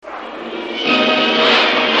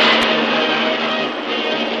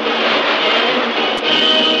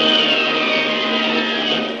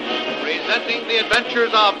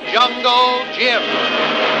Adventures of Jungle Jim.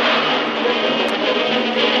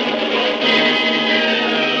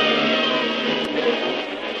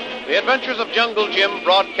 The Adventures of Jungle Jim,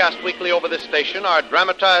 broadcast weekly over this station, are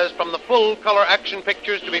dramatized from the full-color action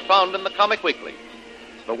pictures to be found in the Comic Weekly,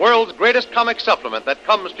 the world's greatest comic supplement that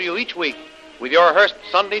comes to you each week with your Hearst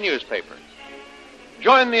Sunday newspaper.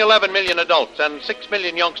 Join the 11 million adults and 6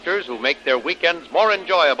 million youngsters who make their weekends more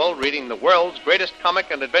enjoyable reading the world's greatest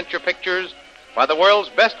comic and adventure pictures by the world's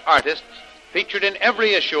best artists featured in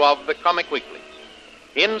every issue of the Comic Weekly.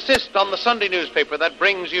 Insist on the Sunday newspaper that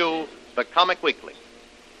brings you the Comic Weekly.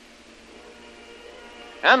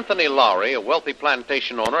 Anthony Lowry, a wealthy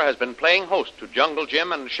plantation owner, has been playing host to Jungle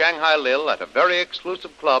Jim and Shanghai Lil at a very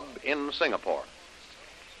exclusive club in Singapore.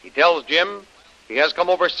 He tells Jim he has come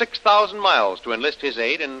over 6,000 miles to enlist his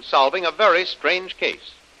aid in solving a very strange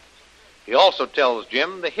case. He also tells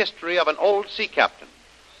Jim the history of an old sea captain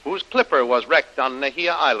whose clipper was wrecked on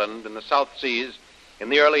Nahia Island in the South Seas in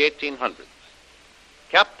the early 1800s.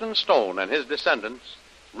 Captain Stone and his descendants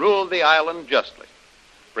ruled the island justly,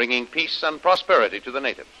 bringing peace and prosperity to the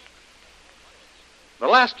natives. The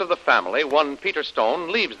last of the family, one Peter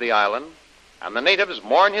Stone, leaves the island, and the natives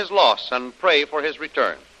mourn his loss and pray for his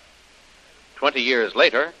return. 20 years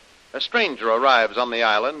later, a stranger arrives on the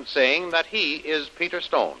island saying that he is Peter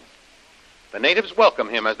Stone. The natives welcome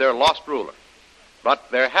him as their lost ruler,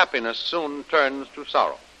 but their happiness soon turns to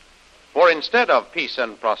sorrow. For instead of peace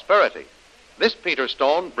and prosperity, this Peter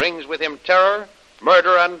Stone brings with him terror,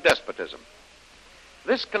 murder, and despotism.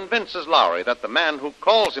 This convinces Lowry that the man who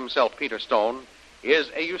calls himself Peter Stone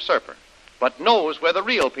is a usurper, but knows where the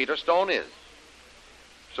real Peter Stone is.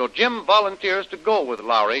 So Jim volunteers to go with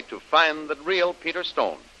Lowry to find the real Peter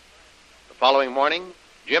Stone. The following morning,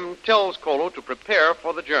 Jim tells Kolo to prepare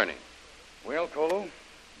for the journey. Well, Kolo,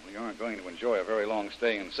 we aren't going to enjoy a very long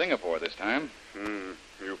stay in Singapore this time.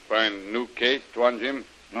 You find new case, Tuan Jim?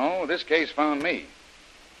 No, this case found me.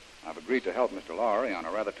 I've agreed to help Mr. Lowry on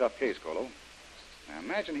a rather tough case, Kolo. I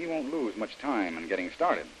imagine he won't lose much time in getting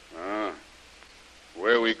started.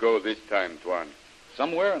 Where we go this time, Tuan?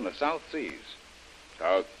 Somewhere in the South Seas.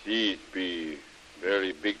 South Seas be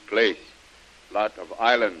very big place. Lot of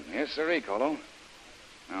island. Yes, sirree, Kolo.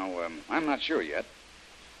 Now, I'm not sure yet,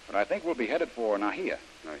 but I think we'll be headed for Nahia.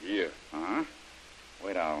 Nahia? Uh-huh.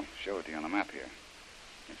 Wait, I'll show it to you on the map here.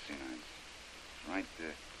 Let's see now.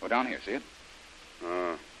 It's right, down here, see it?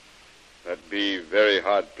 That be very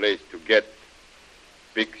hard place to get.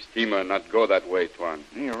 Big steamer not go that way, Tuan.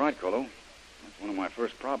 You're right, Kolo. That's one of my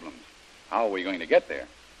first problems. How are we going to get there?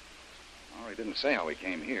 He didn't say how we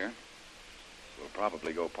came here. We'll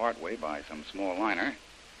probably go part way by some small liner,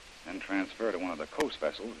 then transfer to one of the coast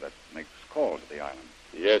vessels that makes calls at the island.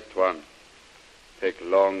 Yes, Tuan. Take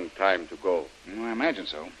long time to go. I imagine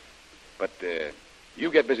so. But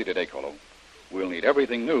you get busy today, Kolo. We'll need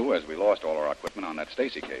everything new as we lost all our equipment on that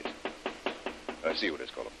Stacy case. See you with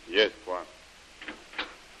this, Kolo. Yes, Tuan.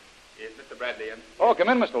 Is Mr. Bradley in? Oh, come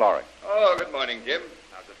in, Mr. Lowry. Oh, good morning, Jim.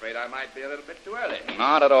 I was afraid I might be a little bit too early.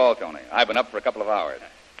 Not at all, Tony. I've been up for a couple of hours.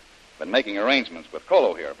 Been making arrangements with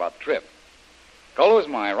Kolo here about the trip. Kolo's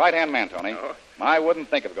my right-hand man, Tony. Oh. I wouldn't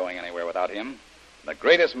think of going anywhere without him. The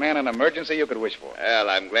greatest man in emergency you could wish for. Well,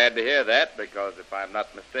 I'm glad to hear that, because if I'm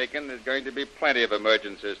not mistaken, there's going to be plenty of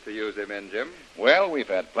emergencies to use him in, Jim. Well, we've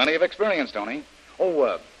had plenty of experience, Tony.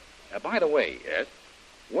 By the way, Yes?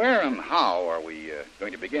 Where and how are we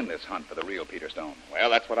going to begin this hunt for the real Peter Stone? Well,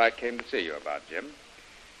 that's what I came to see you about, Jim.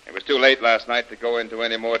 It was too late last night to go into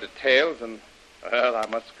any more details, and, well, I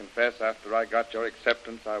must confess, after I got your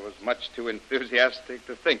acceptance, I was much too enthusiastic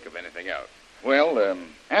to think of anything else. Well,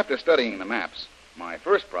 after studying the maps, my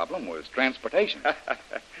first problem was transportation.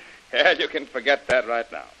 Yeah, you can forget that right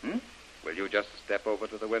now. Hmm? Will you just step over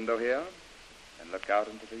to the window here and look out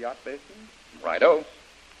into the yacht basin? Righto.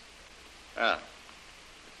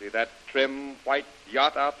 See that trim white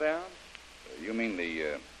yacht out there? You mean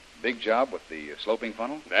the big job with the sloping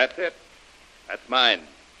funnel? That's it. That's mine.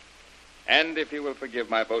 And if you will forgive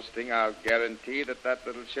my boasting, I'll guarantee that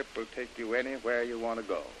little ship will take you anywhere you want to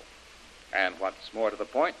go. And what's more to the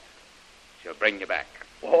point, she'll bring you back.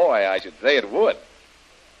 Boy, I should say it would.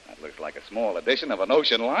 That looks like a small edition of an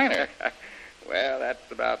ocean liner. Well,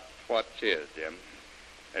 that's about what she is, Jim.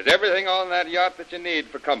 There's everything on that yacht that you need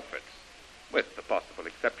for comforts, with the possible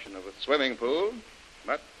exception of a swimming pool.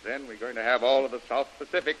 But then we're going to have all of the South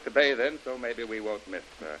Pacific to bathe in, so maybe we won't miss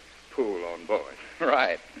a pool on board.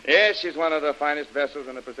 Right. Yes, she's one of the finest vessels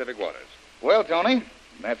in the Pacific waters. Well, Tony,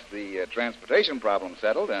 that's the transportation problem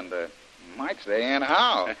settled, and might say, and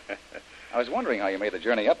how. I was wondering how you made the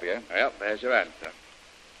journey up here. Well, there's your answer.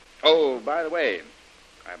 Oh, by the way,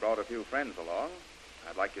 I brought a few friends along.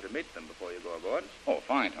 I'd like you to meet them before you go aboard. Oh,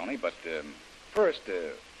 fine, Tony. But first,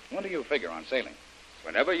 when do you figure on sailing?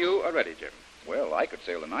 Whenever you are ready, Jim. Well, I could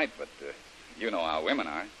sail tonight, but you know how women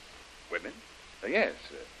are. Women? Yes.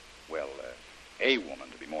 A woman,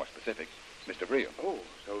 to be more specific. Mr. Vreel. Oh,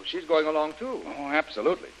 so she's going along, too. Oh,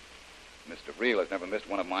 absolutely. Mr. Vreel has never missed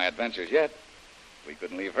one of my adventures yet. We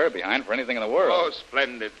couldn't leave her behind for anything in the world. Oh,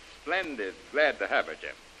 splendid, splendid. Glad to have her,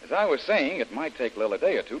 Jim. As I was saying, it might take Lil a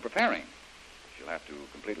day or two preparing. She'll have to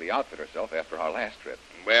completely outfit herself after our last trip.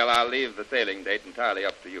 Well, I'll leave the sailing date entirely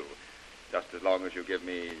up to you. Just as long as you give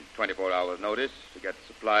me 24 hours' notice to get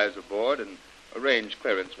supplies aboard and arrange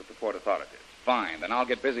clearance with the port authorities. Fine. Then I'll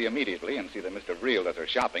get busy immediately and see that Mr. Vreel does her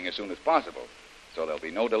shopping as soon as possible. So there'll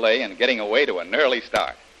be no delay in getting away to an early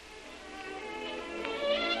start.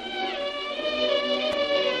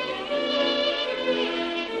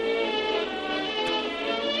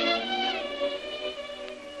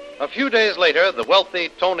 A few days later, the wealthy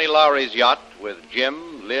Tony Lowry's yacht, with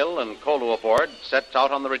Jim, Lil, and Kolu aboard, sets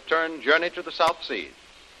out on the return journey to the South Seas.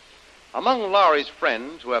 Among Lowry's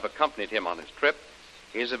friends who have accompanied him on his trip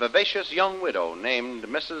is a vivacious young widow named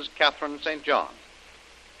Mrs. Catherine St. John.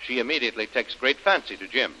 She immediately takes great fancy to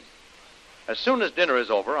Jim. As soon as dinner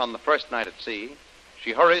is over on the first night at sea,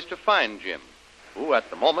 she hurries to find Jim, who at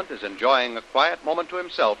the moment is enjoying a quiet moment to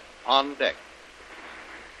himself on deck.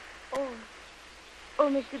 Oh,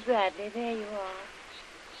 Mr. Bradley, there you are.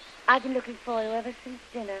 I've been looking for you ever since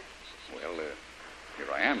dinner. Well, here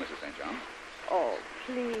I am, Mrs. St. John. Oh,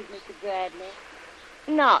 please, Mr. Bradley.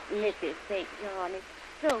 Not Mrs. St. John. It's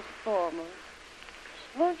so formal.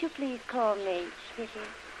 Won't you please call me Kitty?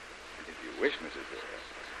 If you wish,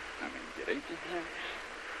 Kitty.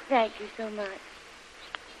 Thank you so much.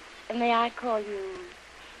 And may I call you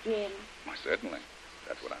Jim? Why, certainly.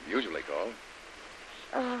 That's what I'm usually called.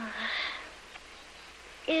 Oh,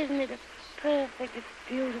 isn't it a perfect,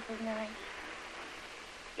 beautiful night?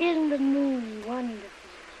 Isn't the moon wonderful?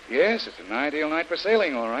 Yes, it's an ideal night for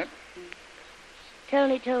sailing, all right.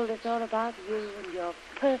 Tony told us all about you and your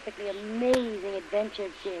perfectly amazing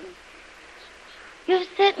adventures, Jim. You've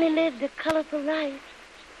certainly lived a colorful life.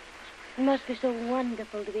 It must be so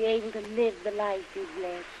wonderful to be able to live the life you've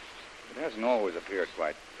led. It hasn't always appeared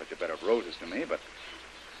quite such a bed of roses to me, but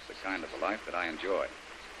it's the kind of a life that I enjoy.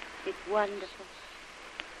 It's wonderful.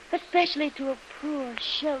 Especially to a poor,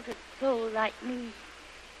 sheltered soul like me.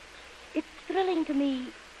 It's thrilling to me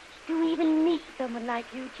to even meet someone like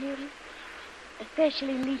you, Jim.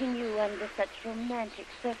 Especially meeting you under such romantic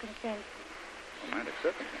circumstances. Romantic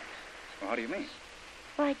circumstances? Well, how do you mean?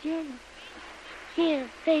 Why, Jim, here,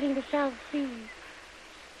 sailing the South Seas,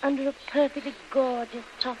 under a perfectly gorgeous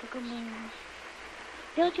tropical moon.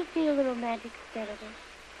 Don't you feel the romantic spirit of it?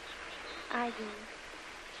 I do.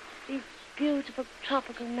 These beautiful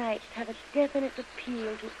tropical nights have a definite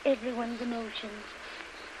appeal to everyone's emotions.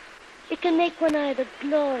 It can make one either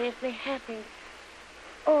gloriously happy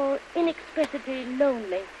or inexpressibly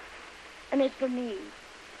lonely. And as for me,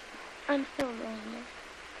 I'm so lonely.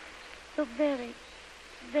 So very,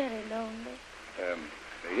 very lonely.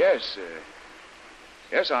 Yes,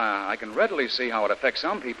 I can readily see how it affects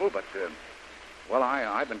some people, but,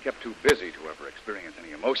 I've been kept too busy to ever experience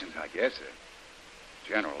any emotions, I guess.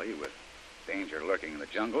 Generally, with danger lurking in the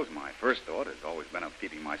jungles, my first thought has always been of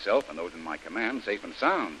keeping myself and those in my command safe and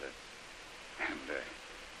sound.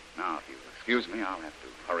 Now, if you excuse me, I'll have to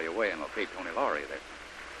hurry away and locate Tony Lowry. There's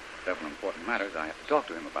several important matters I have to talk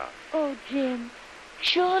to him about. Oh, Jim,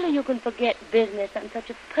 surely you can forget business on such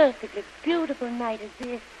a perfectly beautiful night as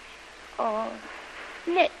this. Oh,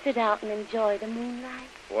 let's sit out and enjoy the moonlight.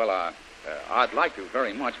 Well, I'd like to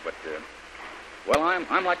very much, but,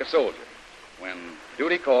 I'm like a soldier. When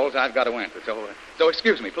duty calls, I've got to answer. So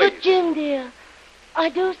excuse me, please. But, Jim, dear, I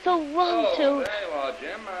do so want to. Oh, there you are,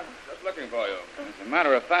 Jim. Just looking for you. As a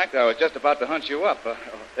matter of fact, I was just about to hunt you up.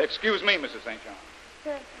 Excuse me, Mrs. St. John.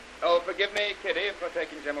 Certainly. Oh, forgive me, Kitty, for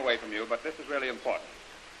taking Jim away from you, but this is really important.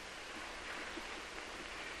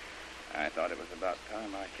 I thought it was about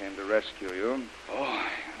time I came to rescue you. Oh,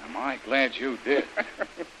 am I glad you did.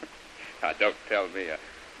 Now, don't tell me a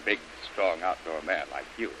big, strong outdoor man like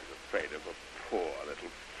you is afraid of a poor little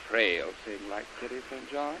frail thing like Kitty St.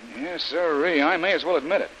 John. Yes, sirree. I may as well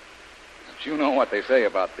admit it. But you know what they say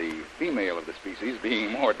about the female of the species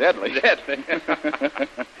being more deadly. Deadly?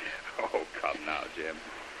 Oh, come now, Jim.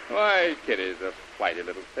 Why, Kitty's a flighty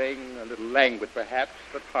little thing, a little languid perhaps,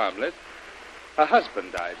 but harmless. Her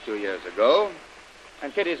husband died 2 years ago,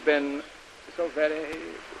 and Kitty's been so very,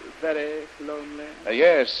 very lonely.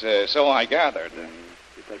 Yes, so I gathered.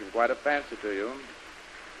 She's taken quite a fancy to you.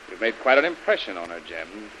 You've made quite an impression on her, Jim.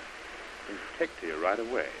 She can take to you right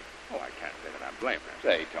away. Oh, I can't say that I blame her.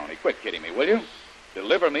 Say, Tony, quit kidding me, will you?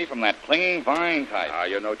 Deliver me from that clinging vine type. Ah,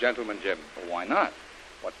 you're no gentleman, Jim. Well, why not?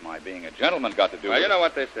 What's my being a gentleman got to do Well, with you it? know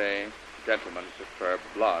what they say. Gentlemen prefer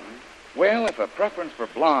blonde. Well, if a preference for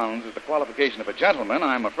blondes is the qualification of a gentleman,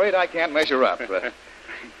 I'm afraid I can't measure up.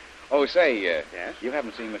 Oh, say, Yes? you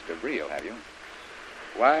haven't seen Mr. Reel, have you?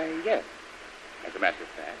 Why, yes. As a matter of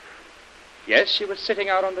fact. Yes, she was sitting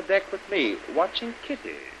out on the deck with me, watching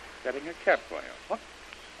Kitty, setting her cap for you. What?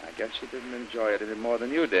 I guess she didn't enjoy it any more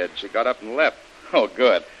than you did. She got up and left. Oh,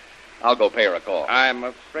 good. I'll go pay her a call. I'm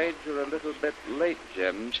afraid you're a little bit late,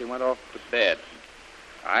 Jim. She went off to bed.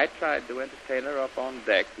 I tried to entertain her up on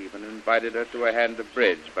deck, even invited her to a hand of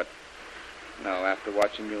bridge, but no, after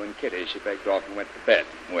watching you and Kitty, she begged off and went to bed.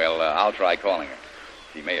 Well, I'll try calling her.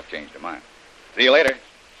 She may have changed her mind. See you later.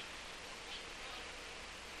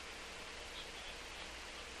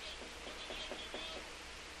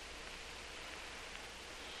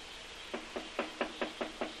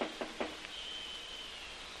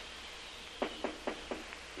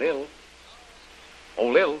 Lil. Oh,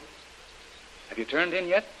 Lil. Have you turned in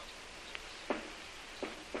yet?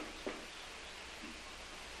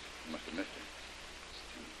 Must have missed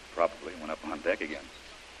her. Probably went up on deck again.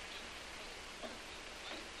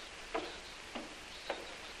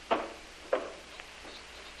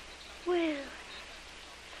 Well,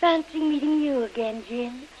 fancy meeting you again,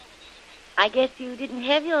 Jim. I guess you didn't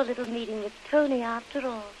have your little meeting with Tony after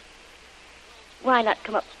all. Why not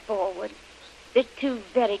come up forward? There's two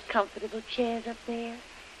very comfortable chairs up there.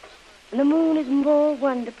 And the moon is more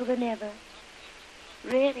wonderful than ever.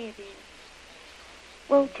 Really it is.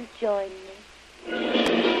 Won't you join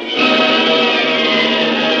me?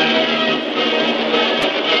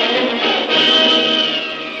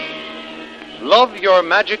 Love Your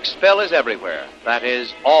Magic Spell is everywhere. That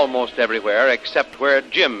is, almost everywhere, except where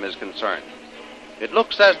Jim is concerned. It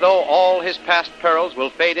looks as though all his past perils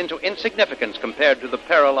will fade into insignificance compared to the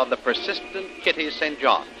peril of the persistent Kitty St.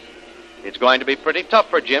 John. It's going to be pretty tough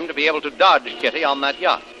for Jim to be able to dodge Kitty on that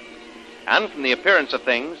yacht. And from the appearance of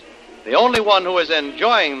things, the only one who is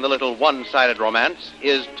enjoying the little one-sided romance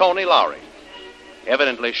is Tony Lowry.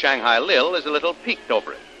 Evidently, Shanghai Lil is a little piqued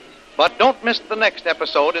over it. But don't miss the next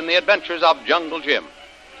episode in the adventures of Jungle Jim.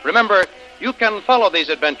 Remember, you can follow these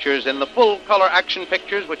adventures in the full-color action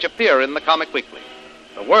pictures which appear in the Comic Weekly,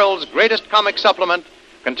 the world's greatest comic supplement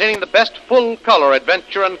containing the best full-color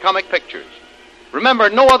adventure and comic pictures. Remember,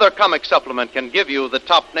 no other comic supplement can give you the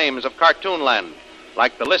top names of Cartoonland,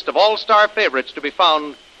 like the list of all-star favorites to be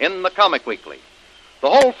found in the Comic Weekly. The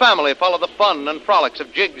whole family follow the fun and frolics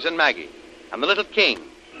of Jiggs and Maggie, and the Little King,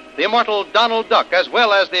 the immortal Donald Duck, as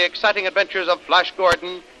well as the exciting adventures of Flash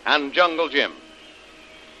Gordon and Jungle Jim.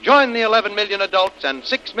 Join the 11 million adults and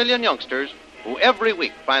 6 million youngsters who every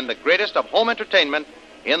week find the greatest of home entertainment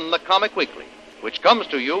in the Comic Weekly, which comes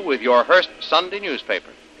to you with your Hearst Sunday newspaper.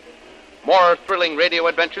 More thrilling radio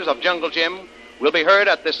adventures of Jungle Jim will be heard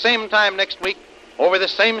at the same time next week over the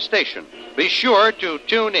same station. Be sure to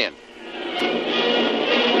tune in.